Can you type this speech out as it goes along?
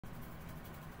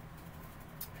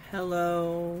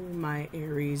Hello, my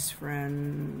Aries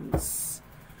friends.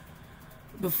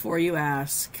 Before you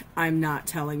ask, I'm not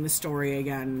telling the story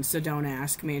again, so don't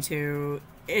ask me to.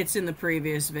 It's in the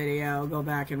previous video. Go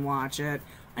back and watch it.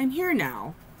 I'm here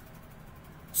now.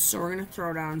 So we're going to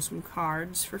throw down some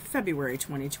cards for February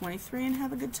 2023 and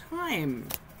have a good time.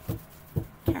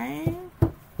 Okay?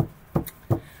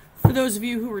 For those of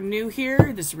you who are new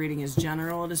here, this reading is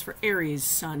general. It is for Aries,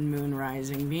 Sun, Moon,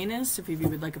 Rising, Venus. If you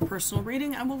would like a personal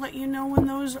reading, I will let you know when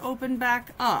those open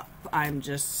back up. I'm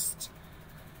just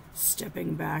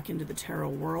stepping back into the tarot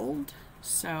world,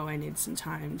 so I need some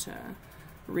time to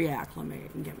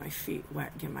reacclimate and get my feet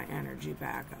wet, get my energy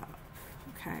back up.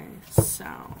 Okay, so,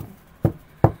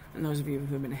 and those of you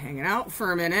who have been hanging out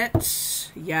for a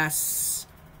minute, yes,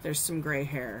 there's some gray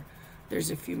hair. There's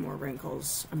a few more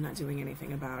wrinkles. I'm not doing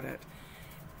anything about it.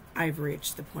 I've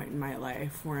reached the point in my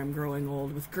life where I'm growing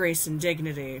old with grace and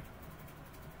dignity.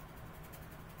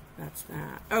 That's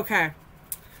that. Okay. A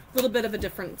little bit of a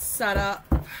different setup.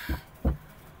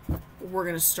 We're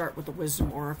going to start with the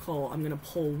Wisdom Oracle. I'm going to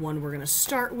pull one we're going to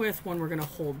start with, one we're going to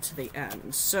hold to the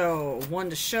end. So, one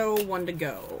to show, one to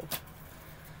go.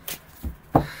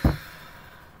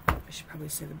 I should probably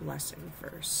say the blessing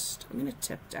first. I'm going to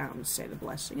tip down and say the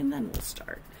blessing, and then we'll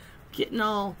start. Getting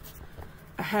all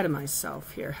ahead of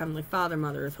myself here. Heavenly Father,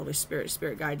 Mother Earth, Holy Spirit,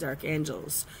 Spirit Guides,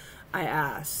 Archangels, I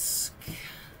ask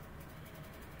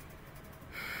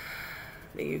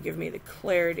that you give me the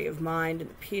clarity of mind and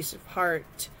the peace of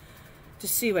heart to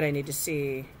see what I need to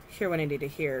see, hear what I need to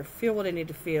hear, feel what I need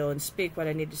to feel, and speak what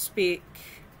I need to speak.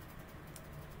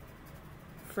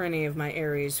 For any of my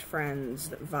Aries friends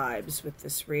that vibes with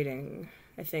this reading,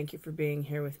 I thank you for being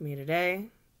here with me today.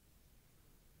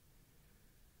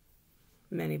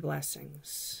 Many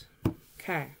blessings.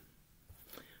 Okay.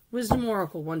 Wisdom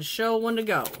Oracle, one to show, one to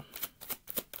go.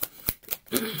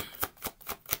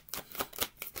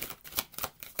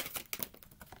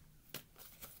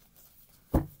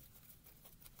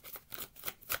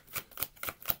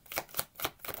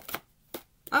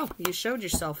 Oh, you showed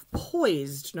yourself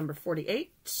poised, number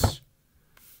 48.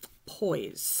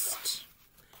 Poised.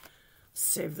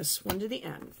 Save this one to the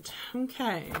end.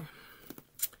 Okay.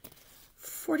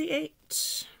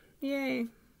 48. Yay.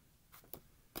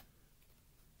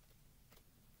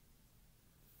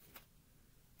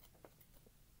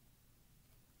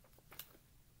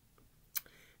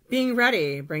 Being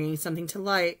ready, bringing something to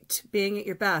light, being at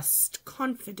your best,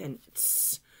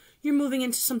 confidence. You're moving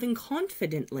into something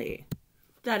confidently.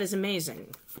 That is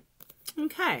amazing.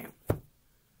 Okay.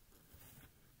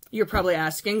 You're probably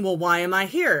asking, well, why am I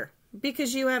here?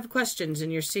 Because you have questions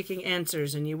and you're seeking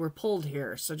answers and you were pulled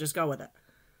here, so just go with it.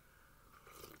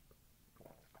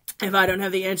 If I don't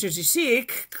have the answers you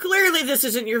seek, clearly this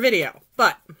isn't your video,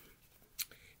 but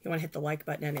you want to hit the like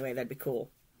button anyway, that'd be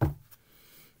cool.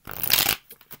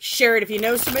 Share it if you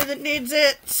know somebody that needs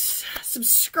it.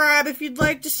 Subscribe if you'd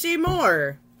like to see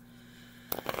more.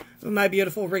 My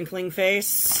beautiful wrinkling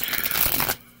face.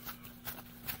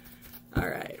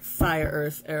 Alright. Fire,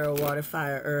 earth, air, water,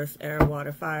 fire, earth, air,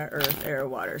 water, fire, earth, air,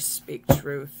 water. Speak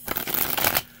truth.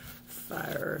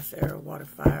 Fire, earth, air, water,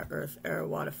 fire, earth, air,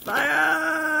 water,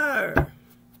 fire.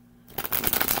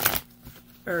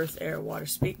 Earth, air, water,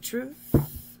 speak truth.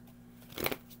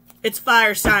 It's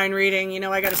fire sign reading. You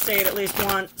know I gotta say it at least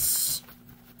once.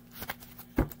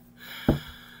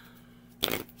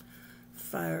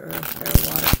 Fire, earth,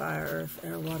 air, water, fire, earth,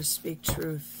 air, water, speak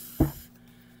truth.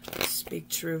 Speak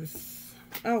truth.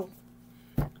 Oh,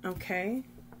 okay.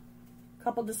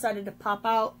 Couple decided to pop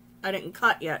out. I didn't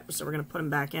cut yet, so we're going to put them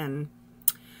back in.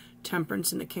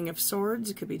 Temperance and the King of Swords.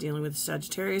 It could be dealing with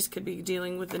Sagittarius. Could be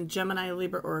dealing with a Gemini,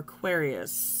 Libra, or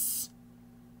Aquarius.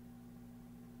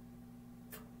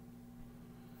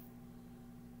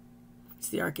 It's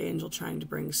the Archangel trying to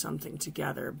bring something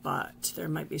together, but there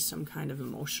might be some kind of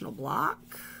emotional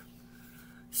block.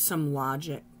 Some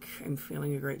logic. I'm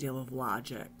feeling a great deal of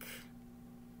logic.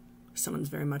 Someone's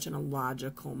very much in a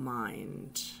logical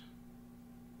mind.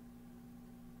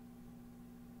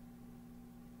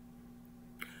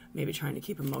 Maybe trying to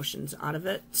keep emotions out of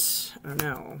it. I don't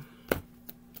know.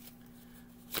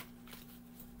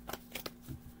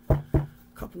 A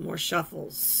couple more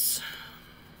shuffles.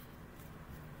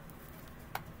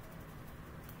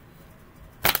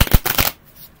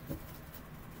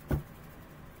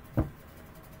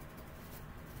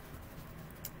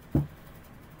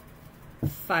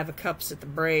 Five of Cups at the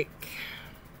break.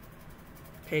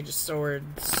 Page of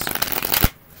Swords.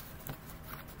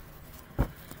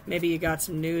 Maybe you got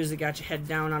some news that got your head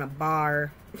down on a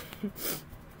bar.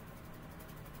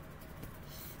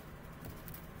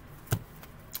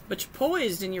 But you're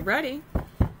poised and you're ready.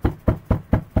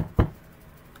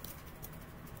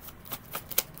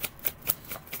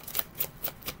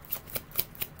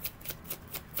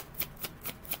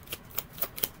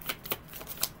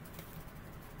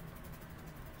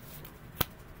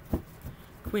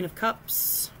 Queen of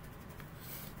Cups.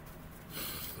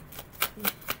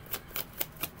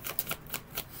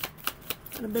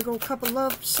 Got a big old cup of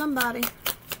love for somebody.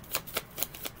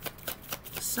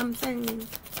 Something.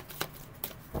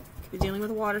 Could be dealing with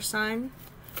a water sign.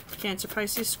 Cancer,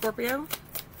 Pisces, Scorpio.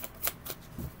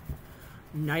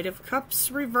 Knight of Cups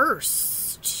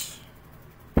reversed.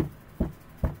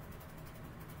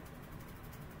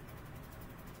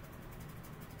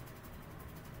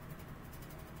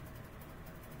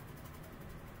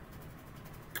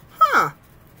 Huh.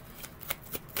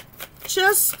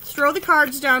 Just throw the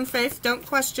cards down, Faith. Don't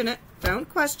question it. Don't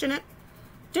question it.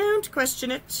 Don't question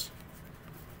it.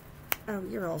 Oh,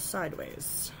 you're all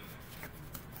sideways.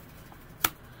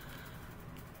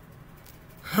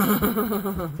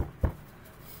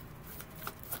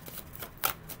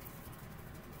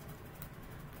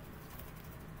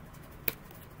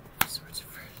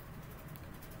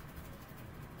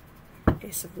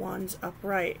 Ace of Wands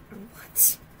upright.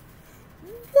 What?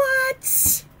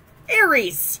 What?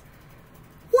 Aries.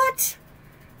 What?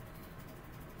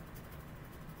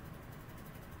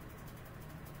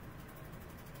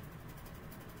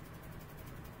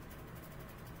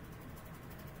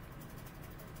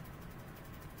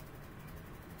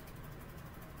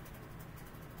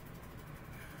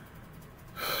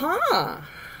 Huh.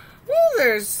 Well,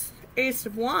 there's Ace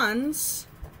of Wands.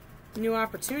 New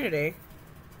opportunity.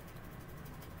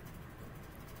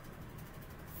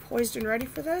 Poised and ready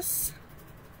for this?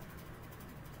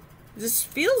 This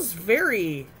feels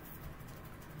very...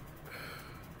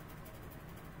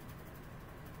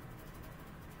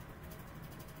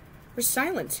 There's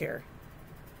silence here.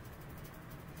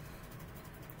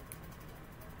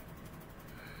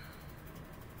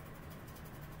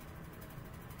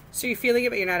 So you're feeling it,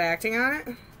 but you're not acting on it?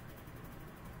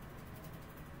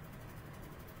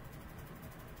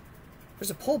 There's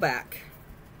a pullback.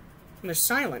 And there's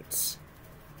silence.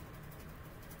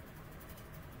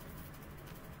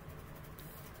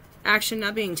 Action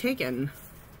not being taken.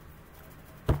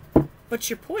 But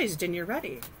you're poised and you're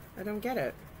ready. I don't get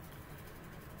it.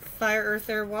 Fire, earth,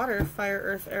 air, water. Fire,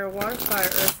 earth, air, water. Fire,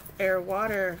 earth, air,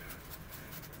 water.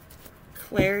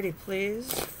 Clarity,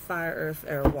 please. Fire, earth,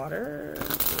 air, water.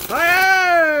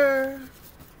 Fire!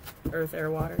 Earth, air,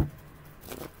 water.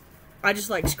 I just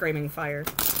like screaming fire.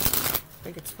 I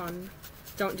think it's fun.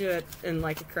 Don't do it in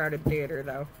like a crowded theater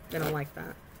though. They don't like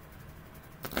that.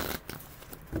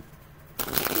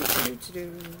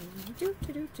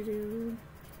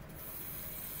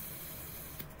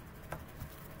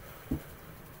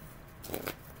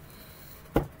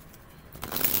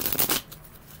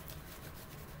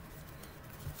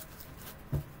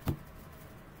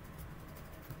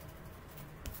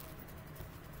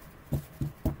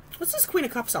 What's this Queen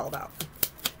of Cups all about?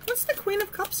 What's the Queen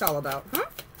of Cups all about, huh?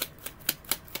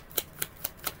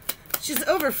 She's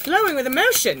overflowing with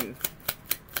emotion.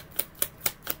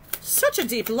 Such a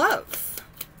deep love.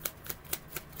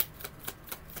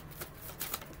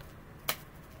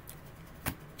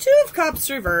 Two of Cups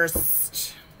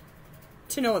reversed.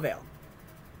 To no avail.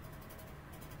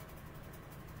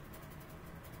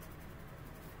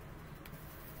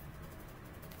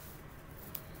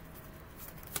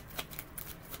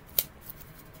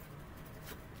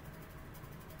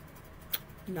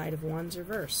 Knight of Wands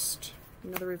reversed.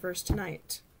 Another reverse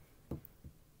tonight.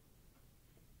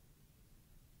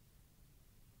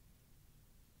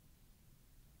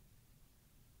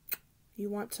 You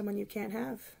want someone you can't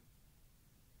have.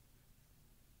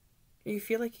 You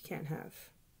feel like you can't have.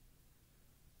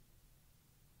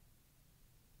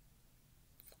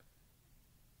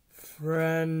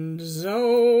 Friend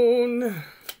zone.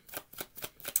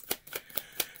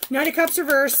 Knight of Cups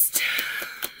reversed.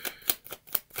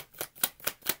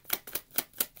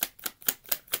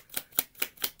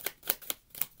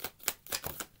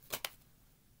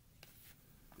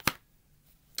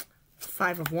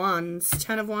 Five of Wands,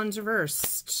 10 of Wands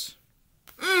reversed.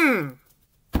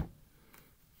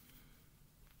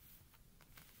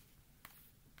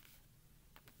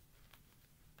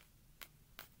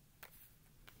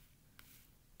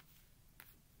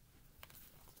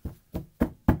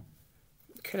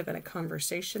 Could have been a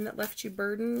conversation that left you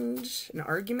burdened, an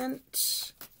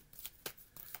argument.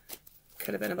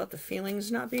 Could have been about the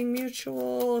feelings not being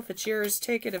mutual. If it's yours,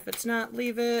 take it. If it's not,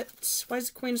 leave it. Why is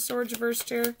the Queen of Swords reversed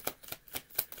here?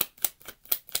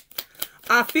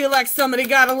 I feel like somebody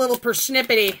got a little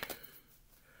persnippety.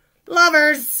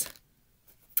 Lovers.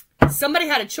 Somebody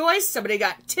had a choice. Somebody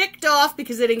got ticked off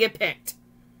because they didn't get picked.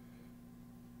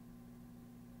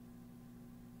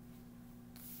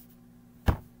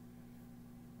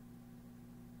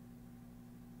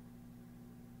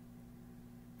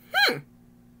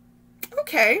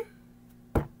 Okay.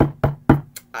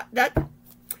 That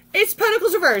Ace of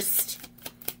Pentacles reversed.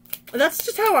 That's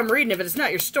just how I'm reading it. If it's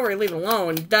not your story, leave it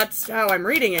alone. That's how I'm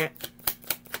reading it.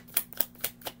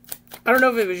 I don't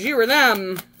know if it was you or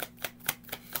them.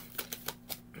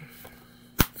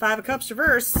 Five of Cups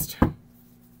reversed.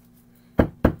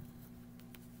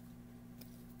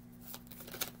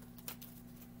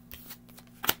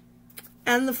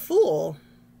 And the Fool.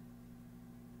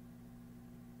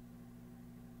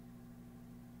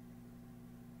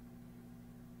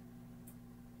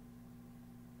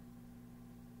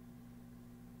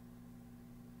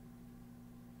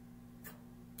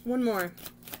 One more.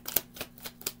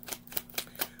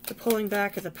 The pulling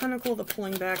back of the Pentacle, the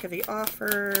pulling back of the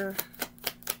Offer.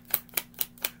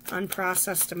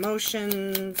 Unprocessed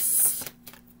emotions.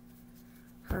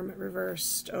 Hermit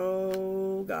reversed.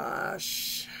 Oh,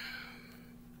 gosh.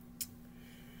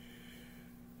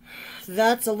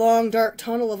 That's a long, dark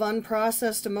tunnel of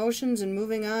unprocessed emotions and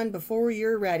moving on before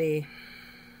you're ready.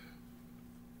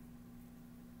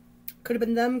 Could have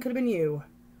been them, could have been you.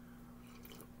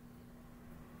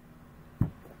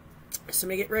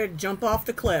 Somebody get ready to jump off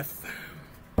the cliff.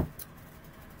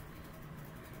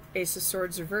 Ace of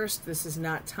Swords reversed. This is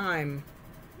not time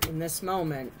in this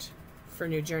moment for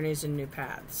new journeys and new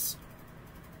paths.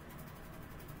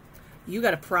 You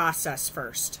got to process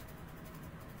first.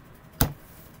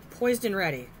 Poised and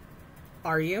ready.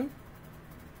 Are you?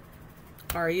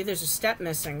 Are you? There's a step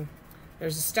missing.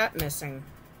 There's a step missing.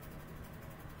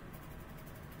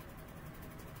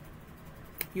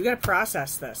 You got to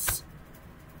process this.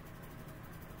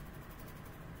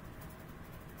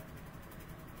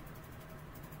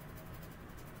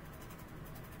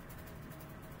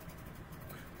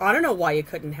 I don't know why you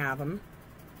couldn't have them.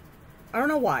 I don't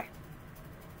know why.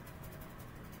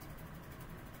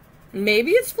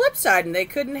 Maybe it's flip side and they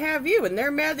couldn't have you and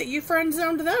they're mad that you friend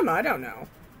zoned them. I don't know.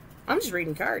 I'm just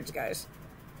reading cards, guys.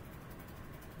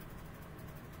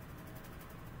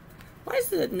 Why is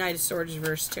the Knight of Swords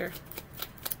reversed here?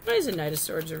 Why is the Knight of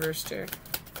Swords reversed here?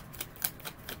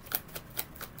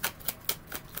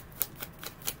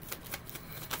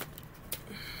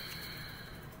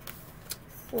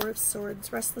 Four of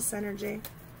Swords, restless energy.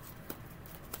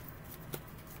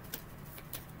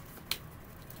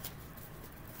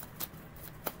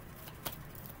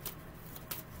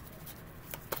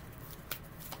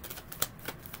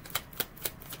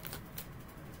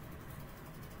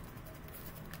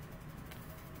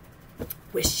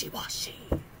 Wishy-washy.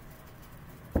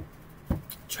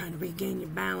 Trying to regain your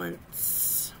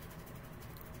balance.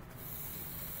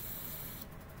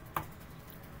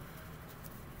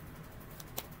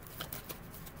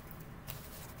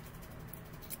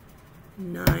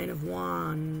 Nine of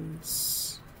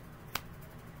Wands.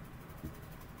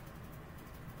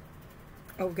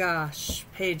 Oh gosh,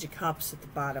 Page of Cups at the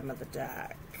bottom of the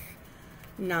deck.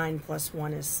 9 plus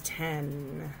 1 is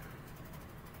 10.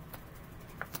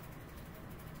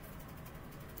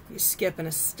 You're skipping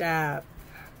a step.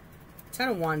 10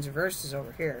 of Wands reversed is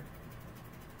over here.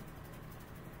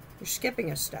 You're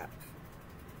skipping a step.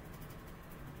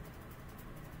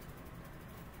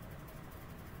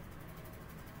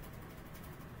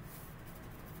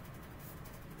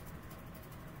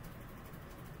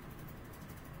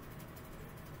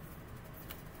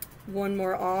 One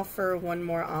more offer, one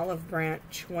more olive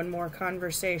branch, one more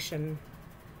conversation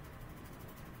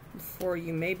before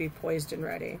you may be poised and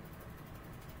ready.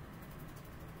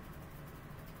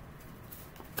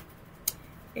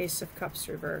 Ace of Cups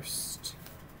reversed.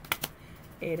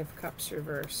 Eight of Cups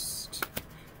reversed.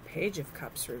 Page of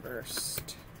Cups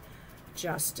reversed.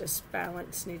 Justice,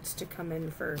 balance needs to come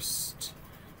in first.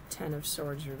 10 of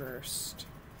Swords reversed.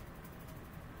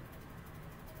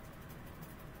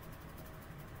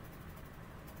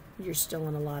 You're still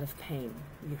in a lot of pain.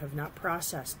 You have not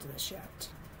processed this yet.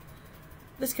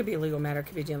 This could be a legal matter,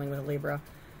 could be dealing with a Libra.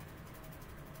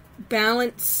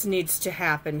 Balance needs to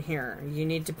happen here. You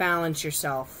need to balance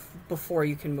yourself before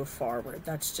you can move forward.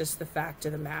 That's just the fact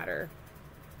of the matter.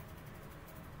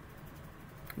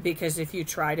 Because if you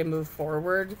try to move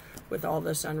forward with all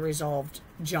this unresolved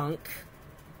junk,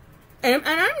 and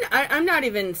I'm not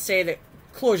even saying that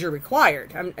closure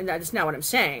required. And that's not what I'm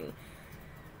saying.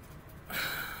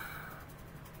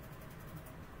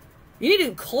 You need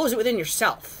to close it within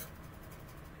yourself.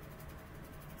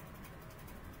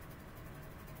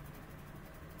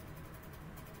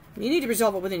 You need to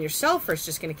resolve it within yourself, or it's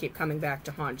just going to keep coming back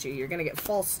to haunt you. You're going to get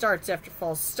false starts after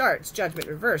false starts. Judgment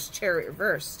reversed. Chariot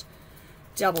reversed.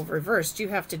 Devil reversed. You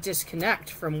have to disconnect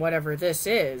from whatever this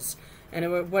is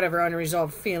and whatever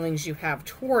unresolved feelings you have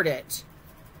toward it.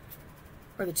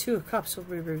 Or the Two of Cups will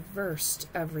be reversed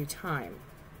every time.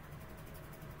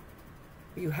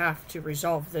 You have to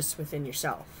resolve this within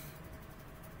yourself.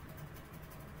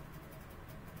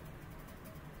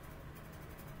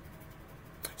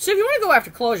 So if you want to go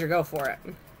after closure, go for it.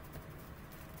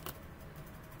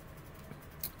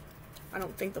 I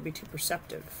don't think they'll be too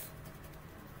perceptive.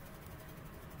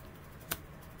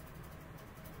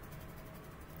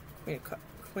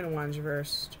 Queen of Wands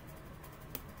reversed.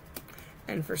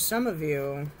 And for some of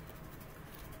you,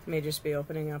 may just be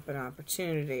opening up an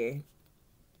opportunity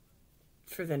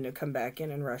for them to come back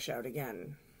in and rush out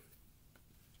again.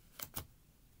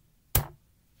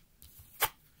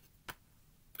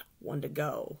 One to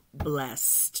go.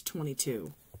 Blessed.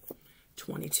 22.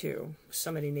 22.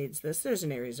 Somebody needs this. There's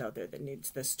an Aries out there that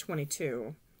needs this.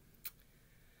 22.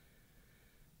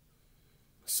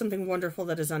 Something wonderful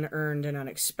that is unearned and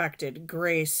unexpected.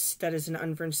 Grace that is an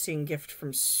unforeseen gift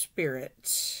from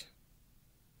Spirit.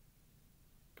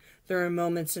 There are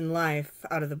moments in life,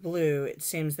 out of the blue, it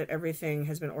seems that everything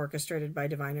has been orchestrated by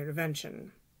divine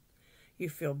intervention. You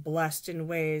feel blessed in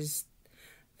ways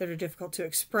that are difficult to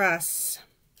express.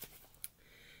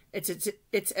 It's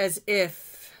as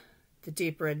if the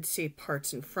deep Red Sea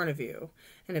parts in front of you,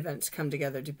 and events come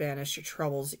together to banish your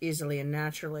troubles easily and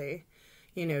naturally.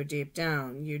 You know deep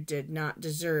down you did not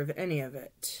deserve any of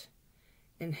it,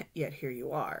 and yet here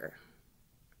you are.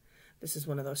 This is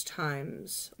one of those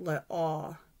times. Let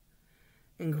awe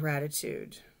and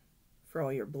gratitude for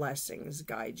all your blessings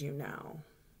guide you now.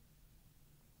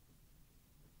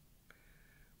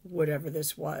 Whatever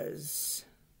this was,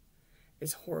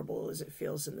 as horrible as it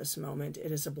feels in this moment,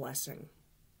 it is a blessing.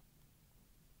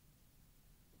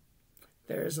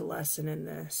 There is a lesson in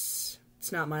this.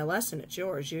 It's not my lesson, it's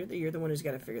yours. You're the one who's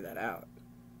got to figure that out.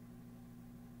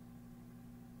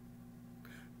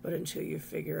 But until you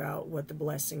figure out what the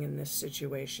blessing in this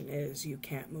situation is, you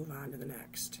can't move on to the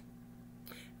next.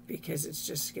 Because it's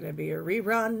just going to be a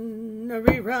rerun,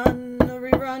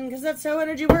 because that's how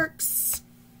energy works.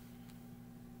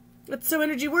 That's how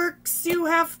energy works. You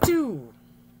have to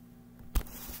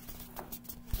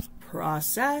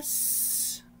process.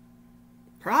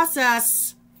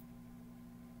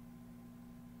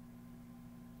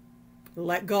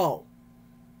 Let go.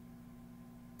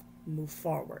 Move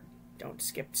forward. Don't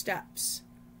skip steps.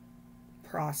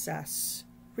 Process.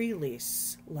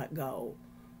 Release. Let go.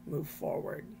 Move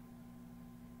forward.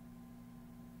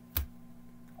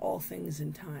 All things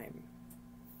in time.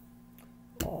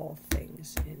 All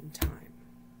things in time.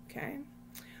 Okay?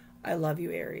 I love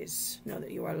you, Aries. Know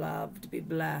that you are loved. Be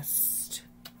blessed.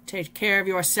 Take care of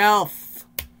yourself.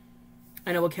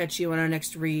 And I will catch you on our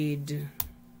next read.